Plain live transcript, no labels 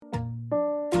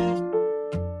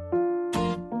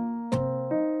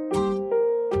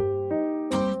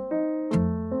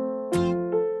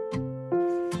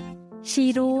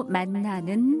시로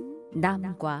만나는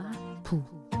남과 부.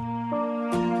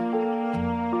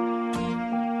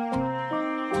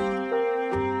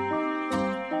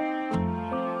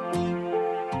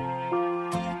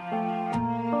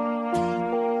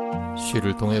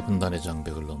 시를 통해 분단의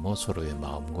장벽을 넘어 서로의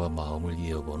마음과 마음을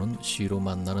이어보는 시로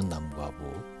만나는 남과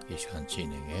부. 이 시간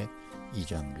진행의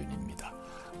이장균입니다.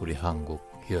 우리 한국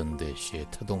현대시의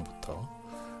태동부터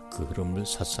그 흐름을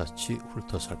샅샅이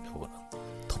훑어 살펴보는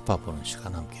톱파보는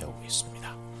시간 함께하고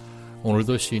있습니다.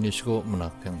 오늘도 시인이시고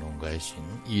문학평론가이신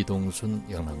이동순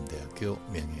영남대학교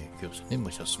명예교수님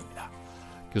모셨습니다.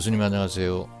 교수님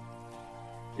안녕하세요.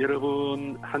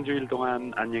 여러분 한 주일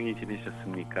동안 안녕히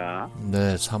지내셨습니까?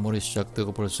 네, 3월이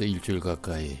시작되고 벌써 일주일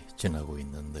가까이 지나고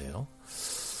있는데요.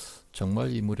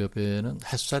 정말 이 무렵에는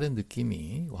햇살의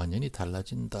느낌이 완전히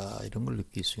달라진다 이런 걸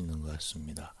느낄 수 있는 것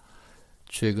같습니다.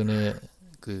 최근에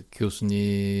그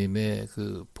교수님의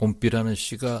그 봄비라는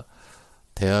시가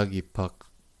대학 입학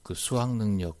그 수학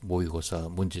능력 모의고사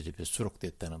문제집에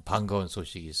수록됐다는 반가운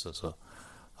소식이 있어서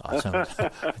참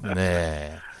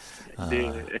네.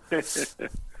 네.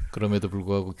 그럼에도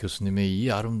불구하고 교수님의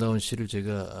이 아름다운 시를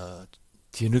제가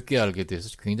뒤늦게 알게 돼서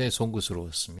굉장히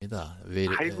송구스러웠습니다. 왜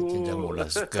진작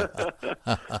몰랐을까?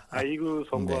 아이고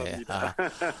송구합니다.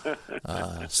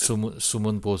 네.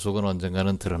 숨은 보석은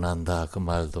언젠가는 드러난다 그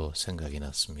말도 생각이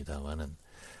났습니다만은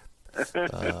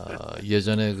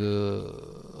예전에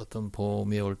그 어떤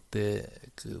봄이 올 때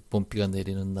그 봄비가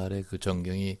내리는 날의 그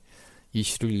전경이 이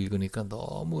시를 읽으니까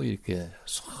너무 이렇게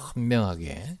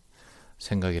선명하게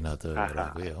생각이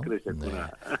나더라고요. 그러셨구나.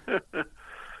 네.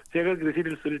 제가 그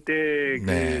시를 쓸 때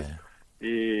네.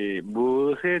 이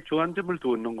무엇에 주안점을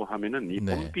두었는가 하면은 이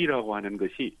네. 봄비라고 하는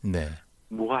것이 네.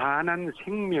 무한한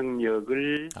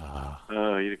생명력을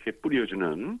이렇게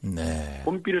뿌려주는 네.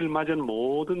 봄비를 맞은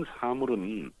모든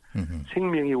사물은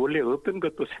생명이 원래 없던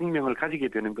것도 생명을 가지게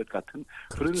되는 것 같은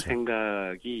그런 그렇죠.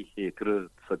 생각이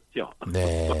들었었죠.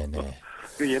 네, 네.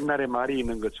 그 옛날에 말이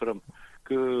있는 것처럼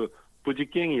그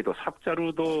부지깽이도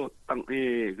삽자루도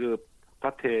그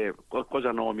밭에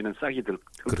꽂아 놓으면 싹이 들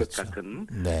것 그렇죠. 같은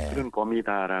네. 그런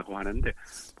봄이다라고 하는데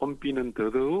봄비는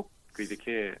더더욱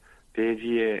이렇게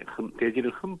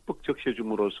대지를 흠뻑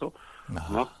적셔줌으로써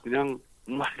막 그냥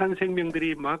많은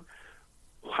생명들이 막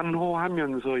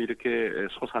환호하면서 이렇게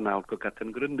솟아나올 것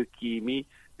같은 그런 느낌이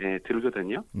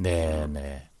들거든요. 네,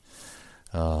 네.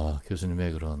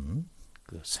 교수님의 그런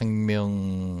그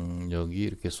생명력이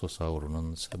이렇게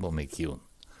솟아오르는 새봄의 기운.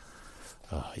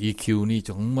 이 기운이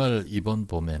정말 이번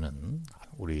봄에는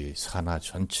우리 산하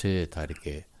전체에 다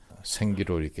이렇게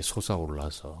생기로 이렇게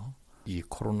솟아올라서 이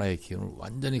코로나의 기운을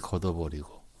완전히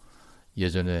걷어버리고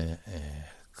예전에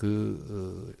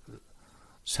그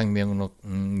생명력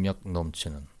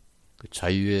넘치는 그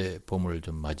자유의 봄을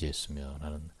좀 맞이했으면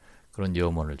하는 그런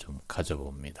염원을 좀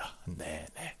가져봅니다. 네,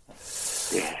 네.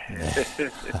 네.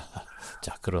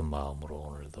 자, 그런 마음으로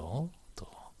오늘도 또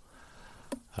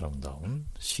아름다운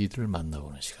시들을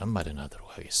만나보는 시간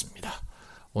마련하도록 하겠습니다.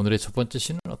 오늘의 첫 번째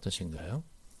시는 어떤 시인가요?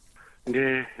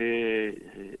 네,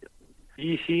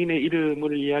 이 시인의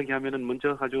이름을 이야기하면은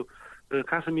먼저 아주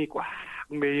가슴이 꽉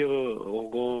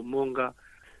메여오고 뭔가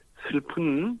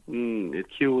슬픈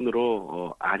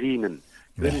기운으로 아리는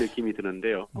그런 네. 느낌이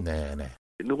드는데요. 네, 네.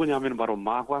 누구냐면 바로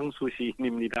마광수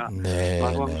시인입니다. 네,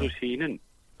 마광수 네. 시인은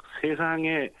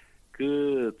세상의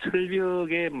그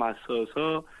철벽에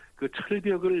맞서서 그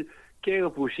철벽을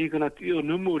깨어부시거나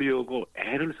뛰어넘으려고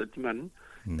애를 썼지만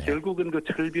네. 결국은 그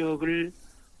철벽을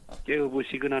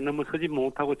깨어부시거나 넘어서지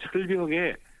못하고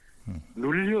철벽에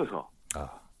눌려서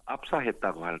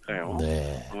압사했다고 할까요?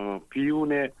 네.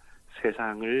 비운의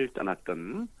세상을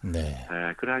떠났던 네.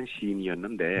 그러한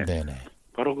시인이었는데 네, 네.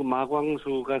 바로 그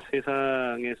마광수가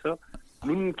세상에서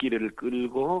눈길을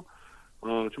끌고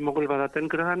주목을 받았던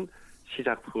그러한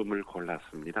시작품을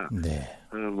골랐습니다. 네.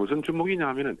 무슨 주목이냐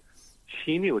하면은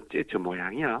시인이 어째 저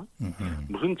모양이야?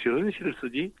 무슨 저런 시를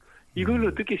쓰지? 이걸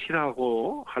어떻게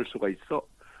시라고 할 수가 있어?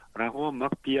 라고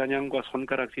막 비아냥과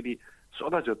손가락질이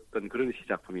쏟아졌던 그런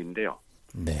시작품인데요.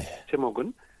 네.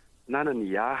 제목은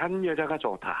나는 야한 여자가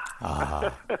좋다.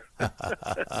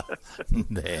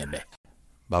 네, 네.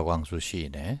 마광수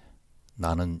시인의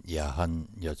나는 야한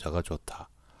여자가 좋다.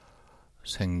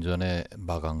 생전의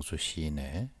마광수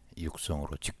시인의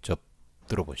육성으로 직접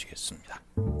들어보시겠습니다.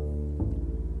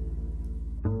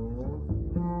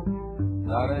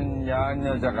 나는 야한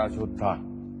여자가 좋다.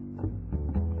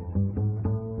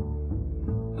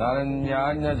 나는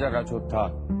야한 여자가 좋다.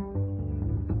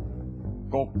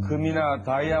 꼭 금이나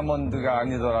다이아몬드가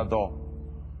아니더라도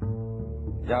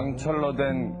양철로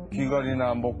된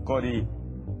귀걸이나 목걸이,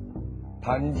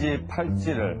 반지,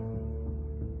 팔찌를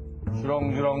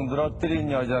주렁주렁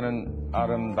늘어뜨린 여자는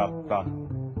아름답다.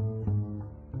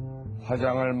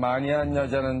 화장을 많이 한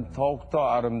여자는 더욱더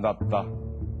아름답다.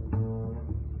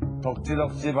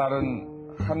 덕지덕지 바른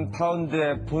한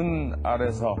파운드의 분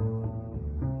아래서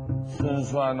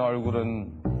순수한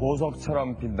얼굴은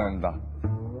보석처럼 빛난다.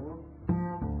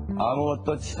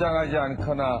 아무것도 치장하지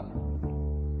않거나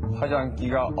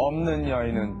화장기가 없는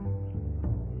여인은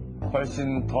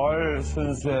훨씬 덜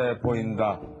순수해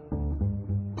보인다.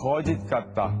 거짓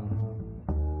같다.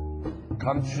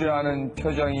 감추려 하는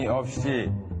표정이 없이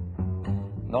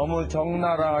너무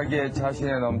적나라하게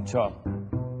자신에 넘쳐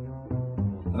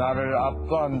나를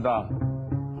압도한다.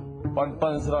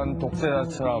 뻔뻔스런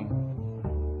독재자처럼,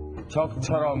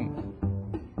 적처럼,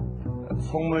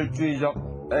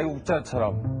 속물주의적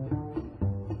애국자처럼.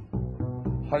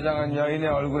 화장한 여인의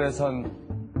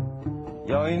얼굴에선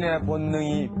여인의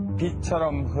본능이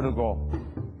빛처럼 흐르고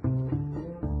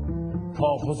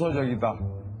더 호소적이다.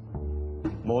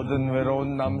 모든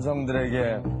외로운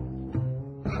남성들에게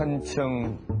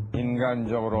한층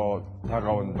인간적으로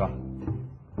다가온다.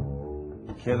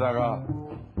 게다가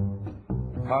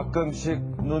가끔씩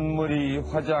눈물이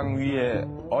화장 위에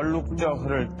얼룩져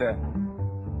흐를 때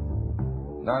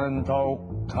나는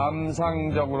더욱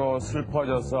감상적으로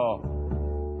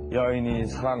슬퍼져서 여인이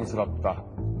사랑스럽다.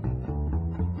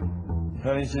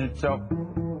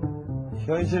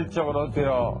 현실적으로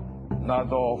되어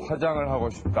나도 화장을 하고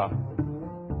싶다.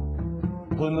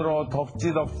 분으로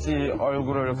덕지덕지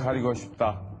얼굴을 가리고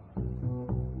싶다.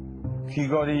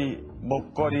 귀걸이,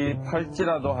 목걸이,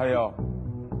 팔찌라도 하여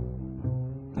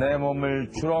내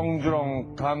몸을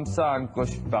주렁주렁 감싸 안고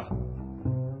싶다.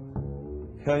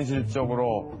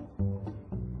 현실적으로,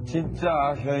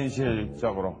 진짜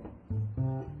현실적으로.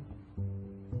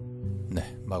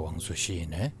 네, 마광수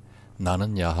시인의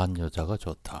나는 야한 여자가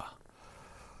좋다.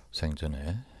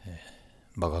 생전에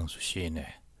마광수 시인의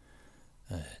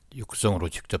육성으로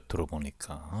직접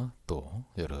들어보니까 또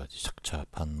여러 가지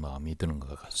착잡한 마음이 드는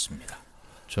것 같습니다.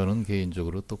 저는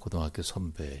개인적으로 또 고등학교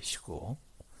선배시고,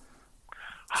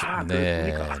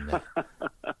 네.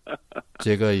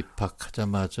 제가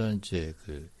입학하자마자 이제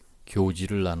그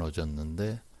교지를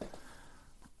나눠줬는데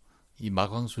이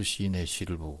마광수 시인의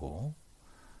시를 보고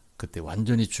그때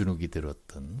완전히 주눅이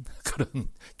들었던 그런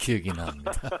기억이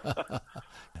납니다.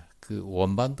 그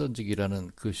원반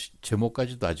던지기라는 그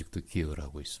제목까지도 아직도 기억을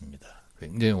하고 있습니다.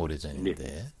 굉장히 오래전인데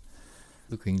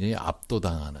굉장히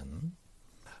압도당하는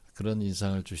그런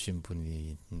인상을 주신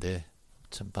분인데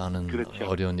참 많은 그렇죠.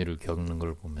 어려운 일을 겪는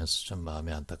걸 보면서 좀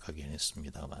마음이 안타깝긴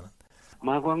했습니다만.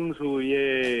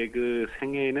 마광수의 그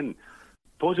생애는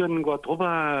도전과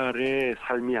도발의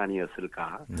삶이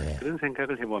아니었을까, 네. 그런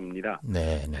생각을 해봅니다.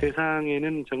 네, 네.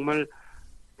 세상에는 정말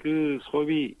그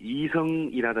소위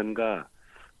이성이라든가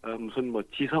무슨 뭐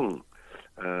지성,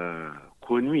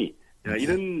 권위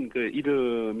이런 그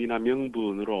이름이나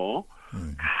명분으로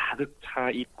가득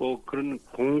차 있고 그런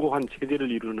공고한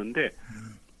체제를 이루는데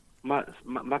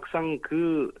막상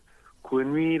그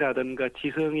권위라든가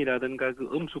지성이라든가 그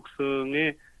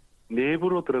엄숙성의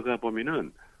내부로 들어가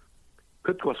보면은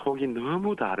겉과 속이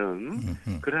너무 다른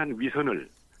그러한 위선을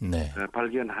네.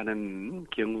 발견하는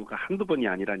경우가 한두 번이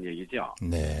아니란 얘기죠.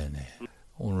 네, 네.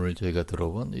 오늘 저희가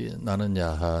들어본 이 나는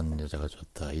야한 여자가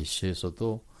좋다. 이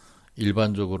시에서도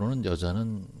일반적으로는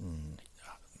여자는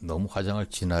너무 화장을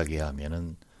진하게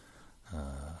하면은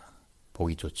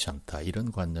보기 좋지 않다.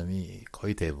 이런 관념이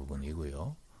거의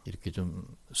대부분이고요. 이렇게 좀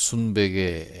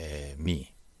순백의 미,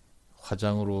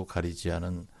 화장으로 가리지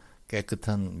않은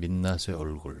깨끗한 민낯의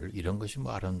얼굴, 이런 것이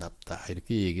뭐 아름답다.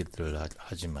 이렇게 얘기를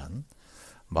하지만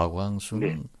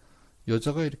마광수는 네.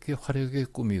 여자가 이렇게 화려하게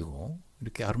꾸미고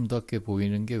이렇게 아름답게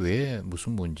보이는 게 왜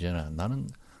무슨 문제나, 나는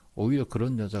오히려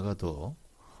그런 여자가 더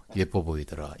예뻐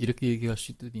보이더라. 이렇게 얘기할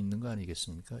수도 있는 거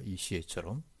아니겠습니까? 이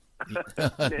시애처럼.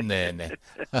 네, 네.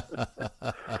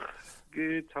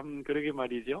 그 참 그러게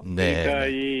말이죠. 네, 그러니까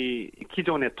네. 이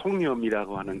기존의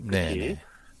통념이라고 하는 것이 네, 네.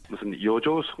 무슨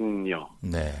요조숙녀,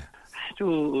 네.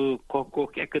 아주 곱고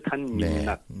깨끗한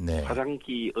민낯, 네.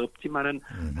 화장기 없지만은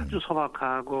아주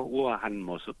소박하고 우아한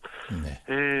모습. 네.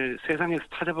 세상에서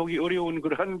찾아보기 어려운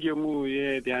그러한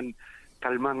경우에 대한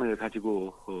갈망을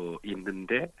가지고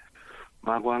있는데,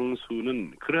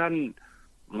 마광수는 그러한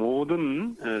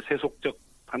모든 세속적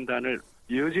판단을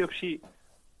여지없이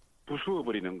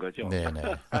부수어버리는 거죠. 네네.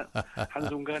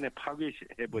 한순간에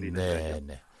파괴해버리는 네, 거죠.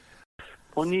 네.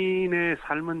 본인의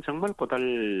삶은 정말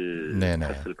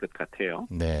고달팠을 것 같아요.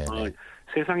 네, 네.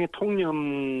 세상의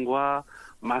통념과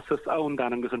맞서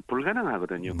싸운다는 것은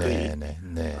불가능하거든요. 네, 네,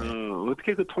 네.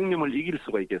 어떻게 그 통념을 이길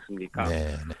수가 있겠습니까?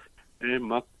 네, 네.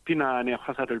 막 비난의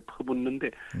화살을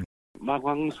퍼붓는데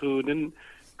마광수는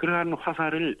그러한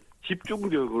화살을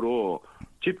집중적으로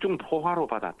집중 포화로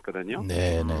받았거든요.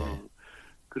 네네.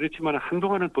 그렇지만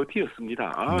한동안은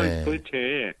버티었습니다. 네.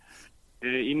 도대체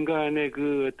인간의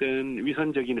그 어떤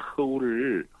위선적인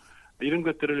허울을 이런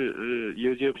것들을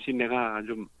여지없이 내가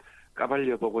좀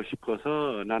까발려 보고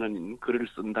싶어서 나는 글을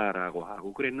쓴다라고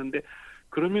하고 그랬는데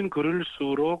그러면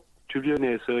그럴수록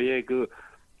주변에서의 그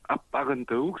압박은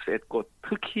더욱 셌고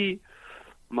특히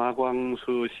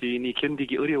마광수 시인이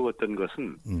견디기 어려웠던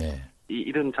것은 네.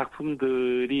 이런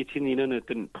작품들이 지니는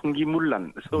어떤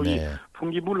풍기문란, 소위 네.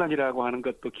 풍기문란이라고 하는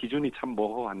것도 기준이 참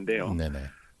모호한데요. 네네.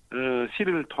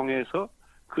 시를 통해서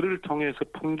글을 통해서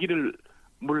풍기를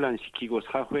문란시키고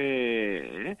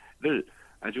사회를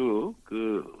아주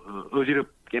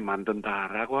어지럽게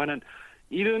만든다라고 하는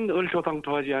이런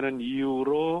얼토당토하지 않은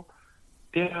이유로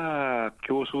대학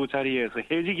교수 자리에서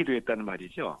해지기도 했다는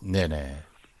말이죠. 네네.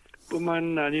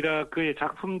 뿐만 아니라 그의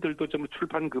작품들도 좀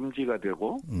출판 금지가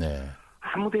되고 네.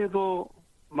 아무데도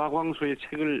마광수의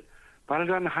책을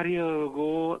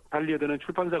발간하려고 달려드는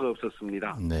출판사가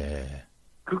없었습니다. 네.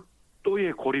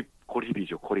 극도의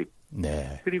고립이죠, 고립.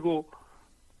 네. 그리고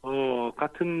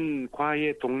같은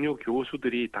과의 동료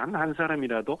교수들이 단 한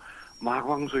사람이라도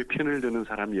마광수의 편을 드는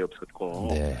사람이 없었고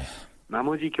네.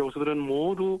 나머지 교수들은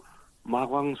모두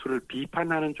마광수를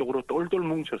비판하는 쪽으로 똘똘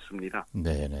뭉쳤습니다.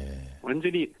 네네.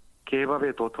 완전히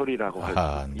개밥의 도토리라고 할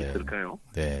수 네. 있을까요?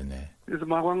 네네. 그래서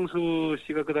마광수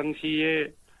씨가 그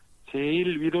당시에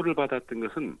제일 위로를 받았던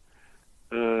것은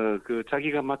그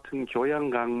자기가 맡은 교양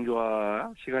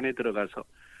강좌 시간에 들어가서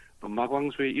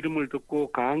마광수의 이름을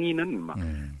듣고 강의는 막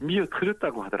미어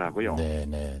터졌다고 하더라고요.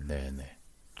 네네네네.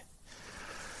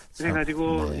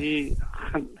 그래가지고 네. 이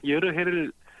여러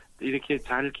해를 이렇게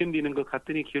잘 견디는 것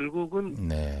같더니 결국은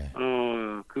네.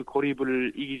 그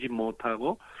고립을 이기지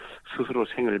못하고 스스로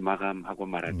생을 마감하고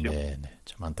말았죠. 네네.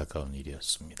 참 안타까운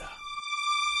일이었습니다.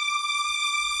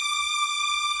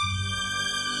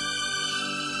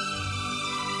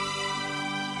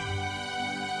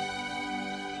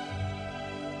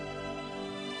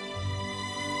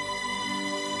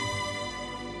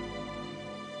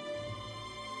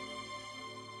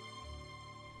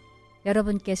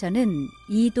 여러분께서는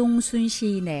이동순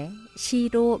시인의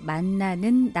시로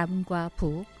만나는 남과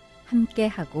북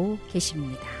함께하고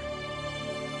계십니다.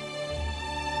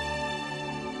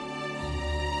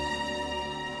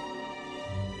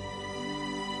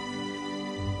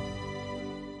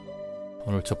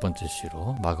 오늘 첫 번째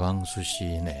시로 마광수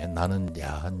시인의 나는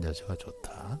야한 여자가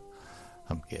좋다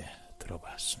함께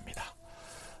들어봤습니다.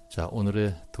 자,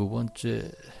 오늘의 두 번째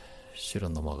시로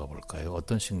넘어가 볼까요?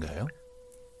 어떤 시인가요?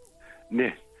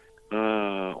 네,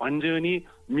 완전히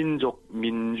민족,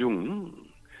 민중이라는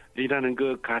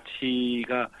그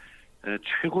가치가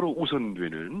최고로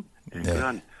우선되는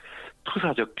그러한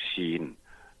투사적 시인,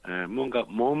 뭔가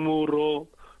몸으로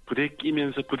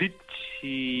부대끼면서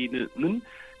부딪히는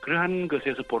그러한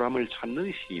것에서 보람을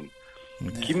찾는 시인,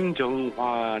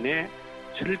 김정환의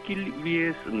철길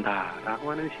위에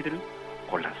쓴다라고 하는 시를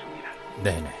골랐습니다.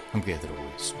 네네, 함께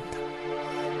들어보겠습니다.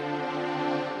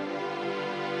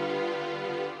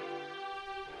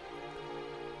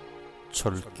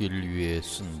 철길 위에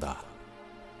쓴다.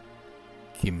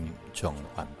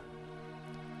 김정환.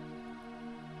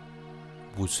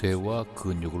 무쇠와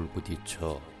근육을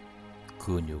부딪혀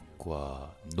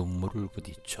근육과 눈물을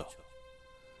부딪혀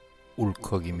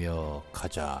울컥이며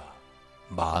가자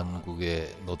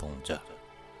만국의 노동자.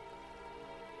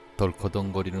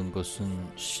 덜커덩거리는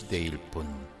것은 시대일 뿐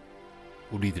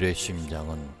우리들의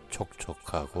심장은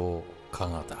촉촉하고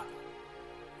강하다.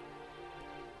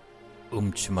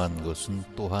 음침한 것은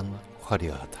또한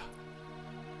화려하다.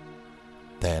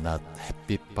 대낮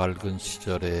햇빛 밝은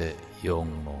시절의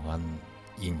영롱한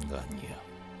인간이여,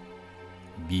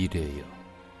 미래여,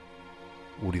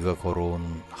 우리가 걸어온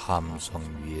함성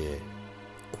위에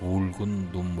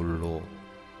굵은 눈물로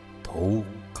더욱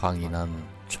강인한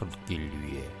철길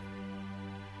위에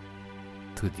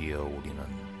드디어 우리는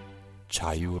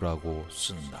자유라고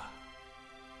쓴다.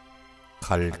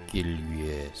 갈 길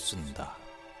위에 쓴다.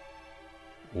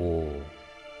 오,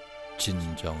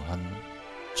 진정한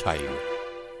자유.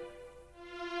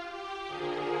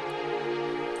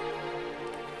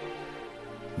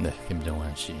 네,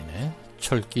 김정환 시인의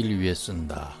철길 위에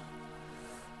쓴다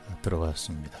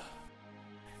들어봤습니다.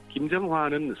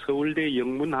 김정환은 서울대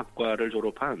영문학과를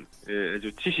졸업한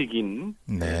아주 지식인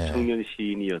청년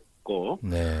시인이었고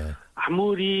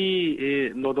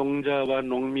아무리 노동자와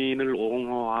농민을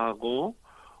옹호하고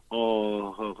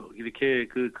이렇게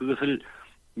그것을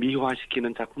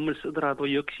미화시키는 작품을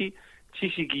쓰더라도 역시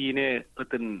지식인의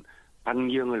어떤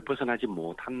반경을 벗어나지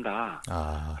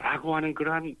못한다라고 하는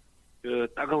그러한 그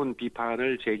따가운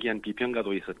비판을 제기한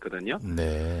비평가도 있었거든요.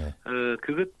 네.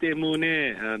 그것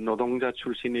때문에 노동자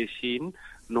출신의 시인,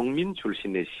 농민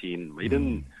출신의 시인 뭐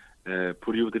이런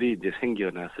부류들이 이제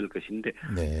생겨났을 것인데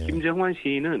네. 김정환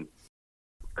시인은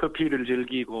커피를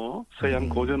즐기고 서양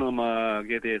고전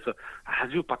음악에 대해서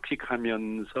아주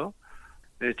박식하면서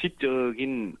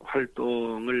지적인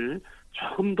활동을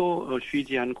조금 더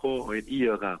쉬지 않고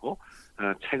이어가고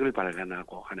책을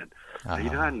발간하고 하는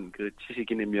이러한 그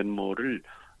지식인의 면모를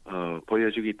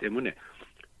보여주기 때문에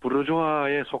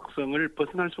부르주아의 속성을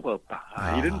벗어날 수가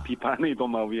없다. 이런 비판의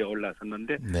도마 위에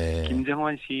올라섰는데 네.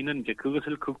 김정환 시인은 이제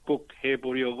그것을 극복해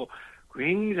보려고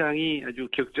굉장히 아주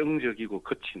격정적이고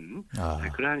거친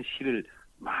그러한 시를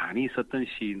많이 썼던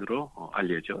시인으로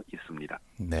알려져 있습니다.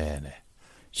 네네.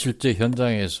 실제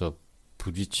현장에서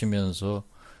부딪히면서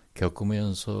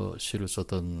겪으면서 시를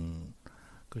썼던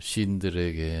그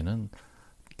시인들에게는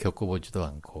겪어보지도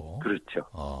않고, 그렇죠.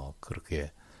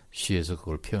 그렇게 시에서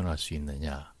그걸 표현할 수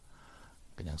있느냐,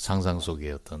 그냥 상상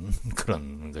속의 어떤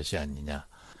그런 것이 아니냐.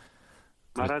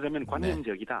 말하자면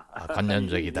관념적이다.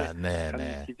 관념적이다.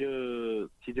 네네.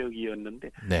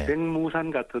 지적이었는데 네.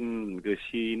 백무산 같은 그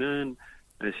시는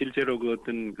실제로 그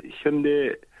어떤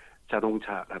현대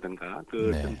자동차라든가 그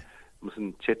어떤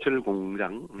무슨 제철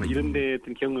공장 이런 데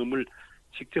어떤 경험을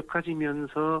직접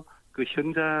가지면서 그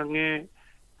현장의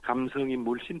감성이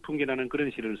물씬 풍겨나는 그런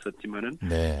시를 썼지만은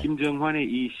김정환의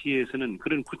이 시에서는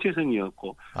그런 구체성이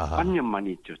없고 관념만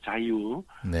있죠. 자유,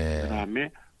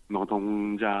 그다음에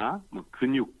노동자, 뭐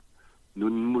근육,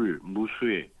 눈물,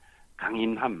 무수해,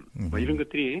 강인함 뭐 이런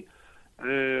것들이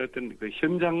어떤 그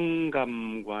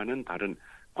현장감과는 다른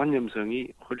관념성이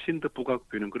훨씬 더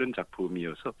부각되는 그런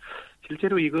작품이어서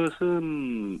실제로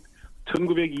이것은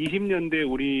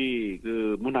 1920년대 우리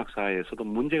그 문학사에서도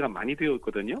문제가 많이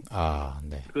되었거든요.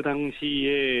 네. 그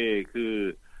당시에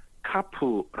그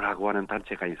카프라고 하는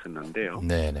단체가 있었는데요.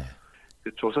 네네.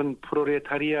 그 조선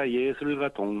프로레타리아 예술가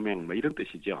동맹 뭐 이런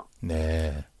뜻이죠.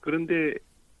 네. 그런데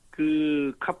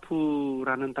그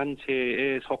카프라는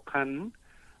단체에 속한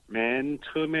맨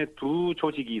처음에 두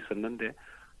조직이 있었는데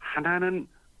하나는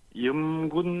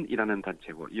염군이라는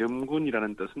단체고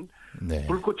염군이라는 뜻은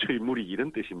불꽃의 무리 이런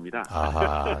뜻입니다.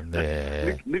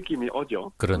 네. 느낌이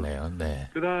오죠. 그러네요. 네.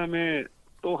 그다음에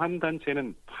또 한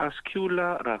단체는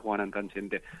파스큐라라고 하는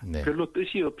단체인데 별로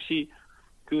뜻이 없이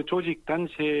그 조직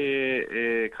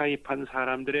단체에 가입한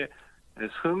사람들의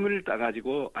성을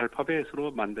따가지고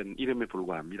알파벳으로 만든 이름에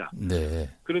불과합니다. 네.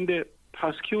 그런데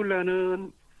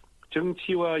파스큐라는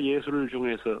정치와 예술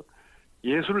중에서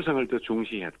예술성을 더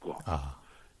중시했고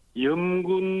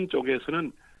염군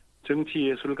쪽에서는 정치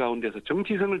예술 가운데서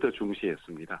정치성을 더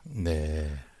중시했습니다. 네.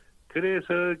 그래서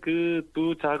그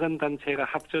두 작은 단체가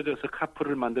합쳐져서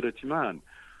카프를 만들었지만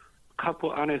카프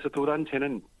안에서 두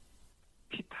단체는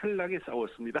피탈나게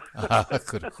싸웠습니다.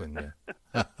 그렇군요.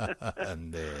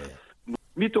 네.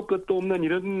 밑도 끝도 없는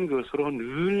이런 것으로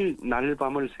늘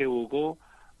날밤을 세우고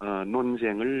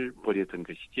논쟁을 벌였던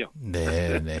것이죠.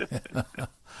 네.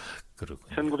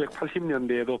 그렇군요.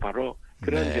 1980년대에도 바로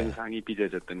그런 현상이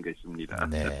빚어졌던 것입니다.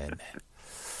 네.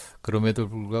 그럼에도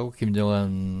불구하고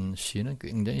김정환 시인은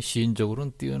굉장히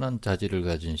시인적으로는 뛰어난 자질을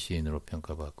가진 시인으로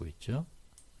평가받고 있죠.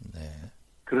 네.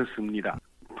 그렇습니다.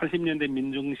 80년대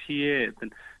민중시의 어떤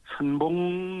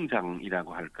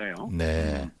선봉장이라고 할까요?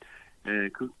 네.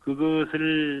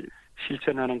 그것을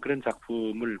실천하는 그런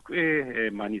작품을 꽤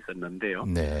많이 썼는데요.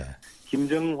 네.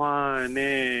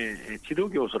 김정환의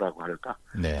지도교수라고 할까?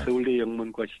 서울대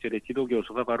영문과 시절의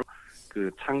지도교수가 바로 그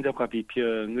창작과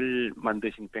비평을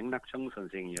만드신 백낙정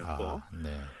선생이었고,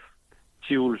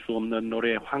 지울 수 없는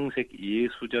노래, 황색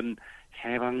예수전,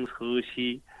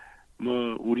 해방서시,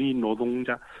 뭐 우리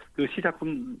노동자 그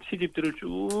시집들을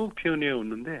쭉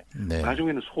표현해왔는데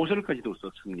나중에는 소설까지도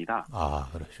썼습니다.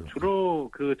 그러시군요. 주로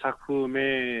그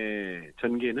작품의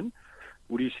전개는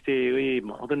우리 시대의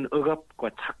모든 억압과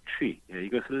착취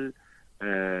이것을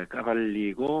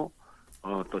까발리고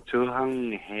또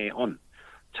저항해온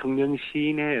청년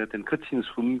시인의 어떤 거친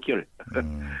숨결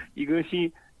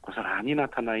이것이 고스란히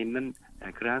나타나 있는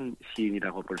그러한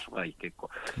시인이라고 볼 수가 있겠고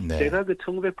제가 그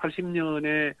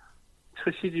 1980년에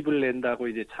첫 시집을 낸다고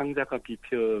이제 창작과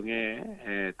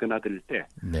비평에 드나들 때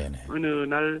어느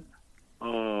날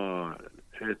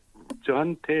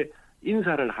저한테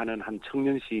인사를 하는 한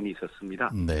청년 시인이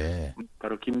있었습니다.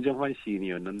 바로 김정환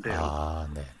시인이었는데요.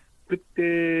 그때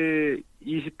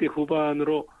 20대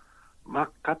후반으로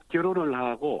막 갓 결혼을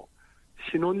하고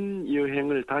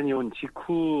신혼여행을 다녀온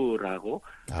직후라고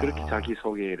그렇게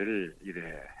자기소개를 이래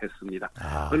했습니다.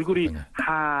 얼굴이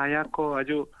하얗고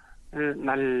아주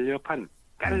날렵한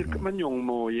깔끔한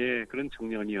용모의 그런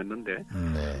청년이었는데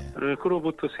네.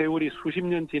 그로부터 세월이 수십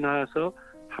년 지나서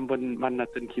한번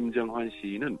만났던 김정환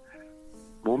시인은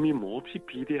몸이 몹시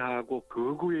비대하고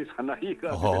거구의 사나이가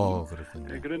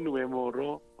그런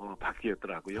외모로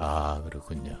바뀌었더라고요. 아,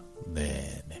 그렇군요.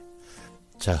 네, 네.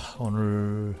 자,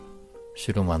 오늘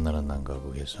시로 만나는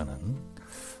남가국에서는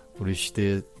우리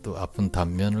시대의 또 아픈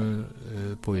단면을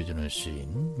보여주는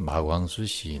시인 마광수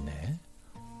시인의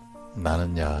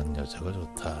나는 야한 여자가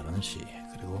좋다라는 시,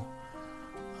 그리고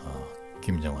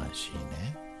김정환 시인의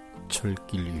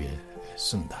철길 위에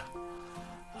쓴다,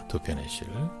 두 편의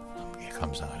시를 함께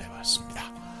감상을 해봤습니다.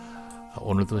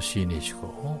 오늘도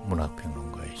시인이시고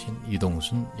문학평론가이신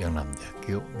이동순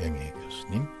영남대학교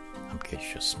명예교수님 함께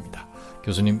해주셨습니다.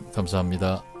 교수님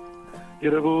감사합니다.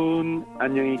 여러분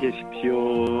안녕히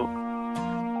계십시오.